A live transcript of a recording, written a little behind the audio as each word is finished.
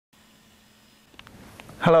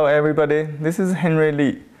Hello everybody, this is Henry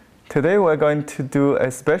Lee. Today we're going to do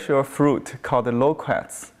a special fruit called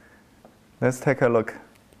loquats. Let's take a look.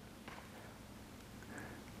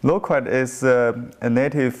 Loquat is a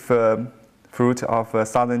native fruit of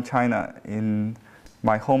southern China. In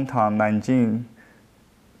my hometown, Nanjing,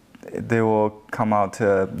 they will come out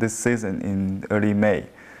this season in early May.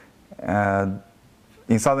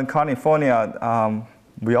 In Southern California,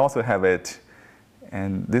 we also have it.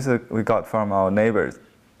 And this we got from our neighbors.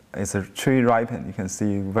 It's a tree ripened. You can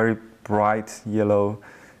see very bright yellow,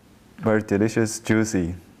 very delicious,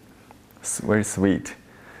 juicy, very sweet.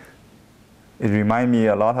 It reminds me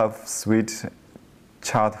a lot of sweet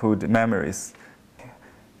childhood memories.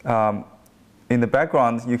 In the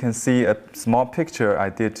background, you can see a small picture I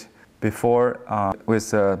did before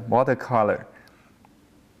with watercolor.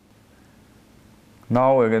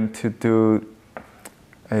 Now we're going to do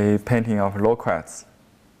a painting of loquats.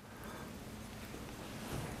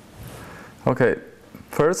 Okay,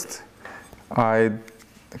 first I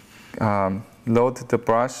load the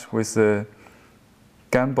brush with a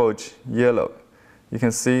gamboge yellow. You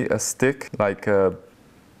can see a stick-like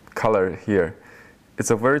color here. It's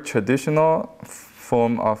a very traditional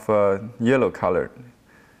form of yellow color.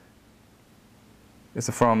 It's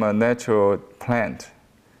from a natural plant.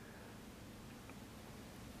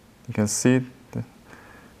 You can see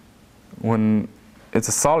when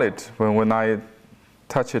it's solid, when I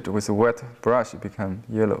touch it with a wet brush, it becomes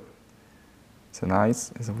yellow. It's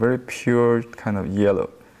nice. It's a very pure kind of yellow,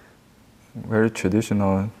 very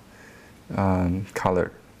traditional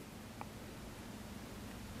color.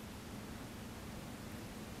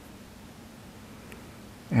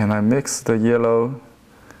 And I mix the yellow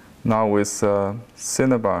now with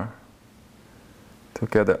cinnabar to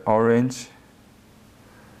get the orange.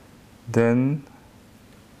 Then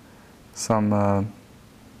some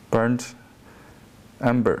burnt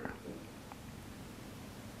amber.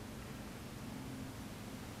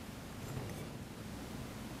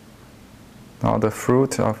 Now the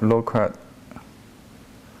fruit of loquat,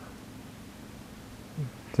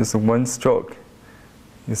 just one stroke.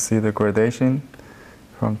 You see the gradation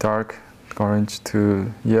from dark orange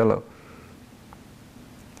to yellow.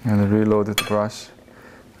 And reload the brush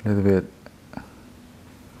a little bit.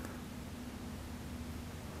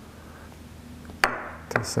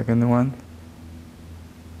 The second one.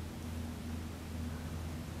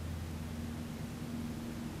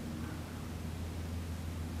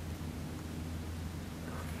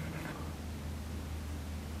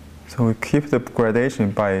 So we keep the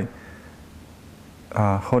gradation by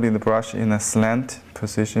holding the brush in a slant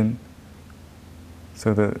position,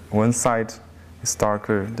 so that one side is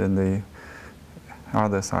darker than the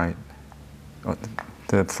other side.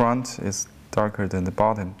 The front is darker than the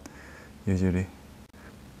bottom, usually.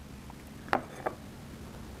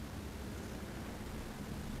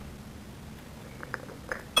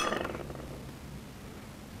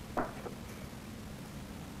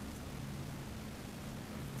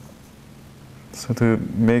 So to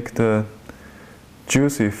make the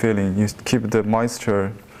juicy feeling, you keep the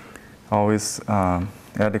moisture always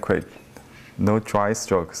adequate. No dry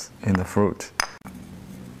strokes in the fruit.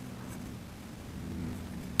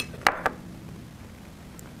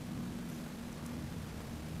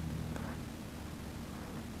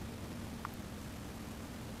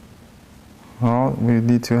 Well, we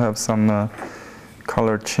need to have some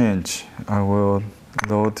color change. I will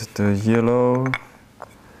load the yellow,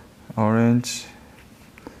 orange,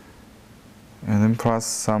 and then plus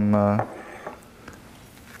some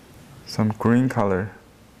green color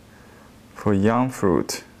for young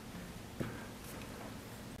fruit.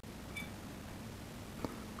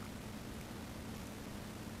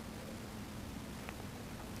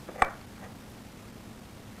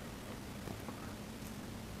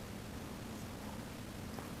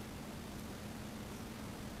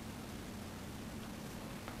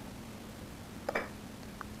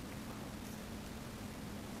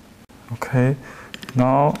 Okay,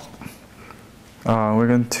 now we're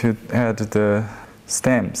going to add the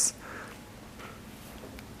stems.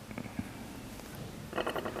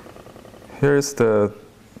 Here's the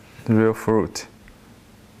real fruit.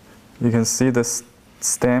 You can see the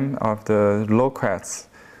stem of the loquats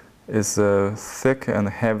is thick and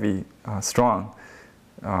heavy, strong,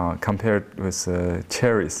 compared with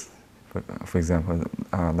cherries, for example,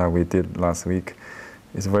 that we did last week.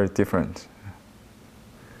 It's very different.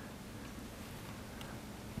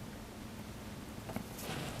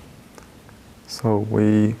 So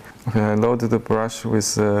I loaded the brush with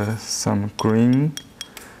some green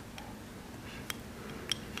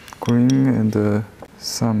and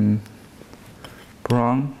some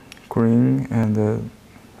brown, green, and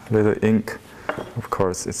little ink. Of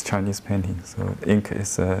course, it's Chinese painting, so ink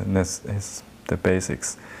is the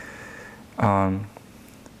basics. So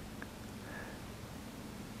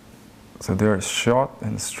there are short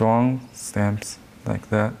and strong stamps like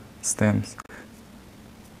that, stems.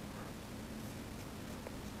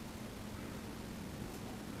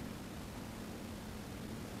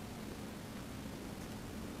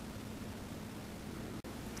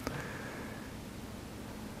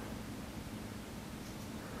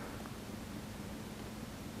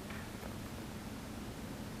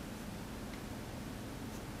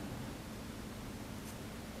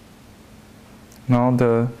 Now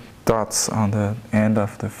the dots on the end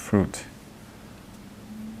of the fruit.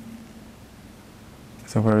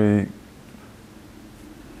 It's a very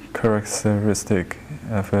characteristic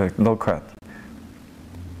of a loquat.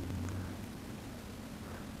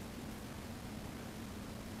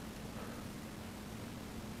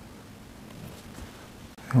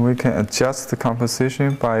 And we can adjust the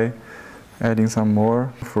composition by adding some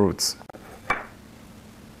more fruits.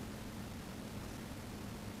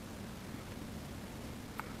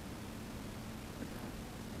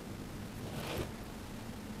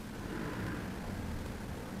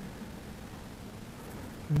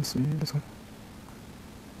 Let me see this one.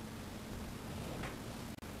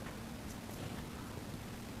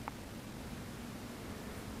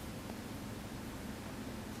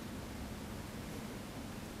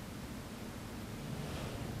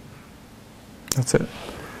 That's it.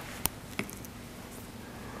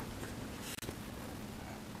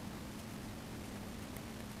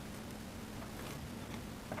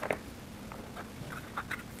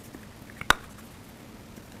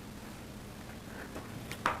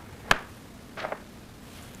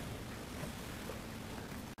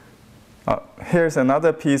 Here's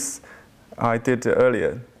another piece I did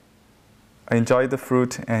earlier. I enjoy the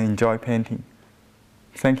fruit and enjoy painting.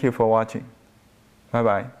 Thank you for watching.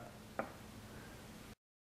 Bye-bye.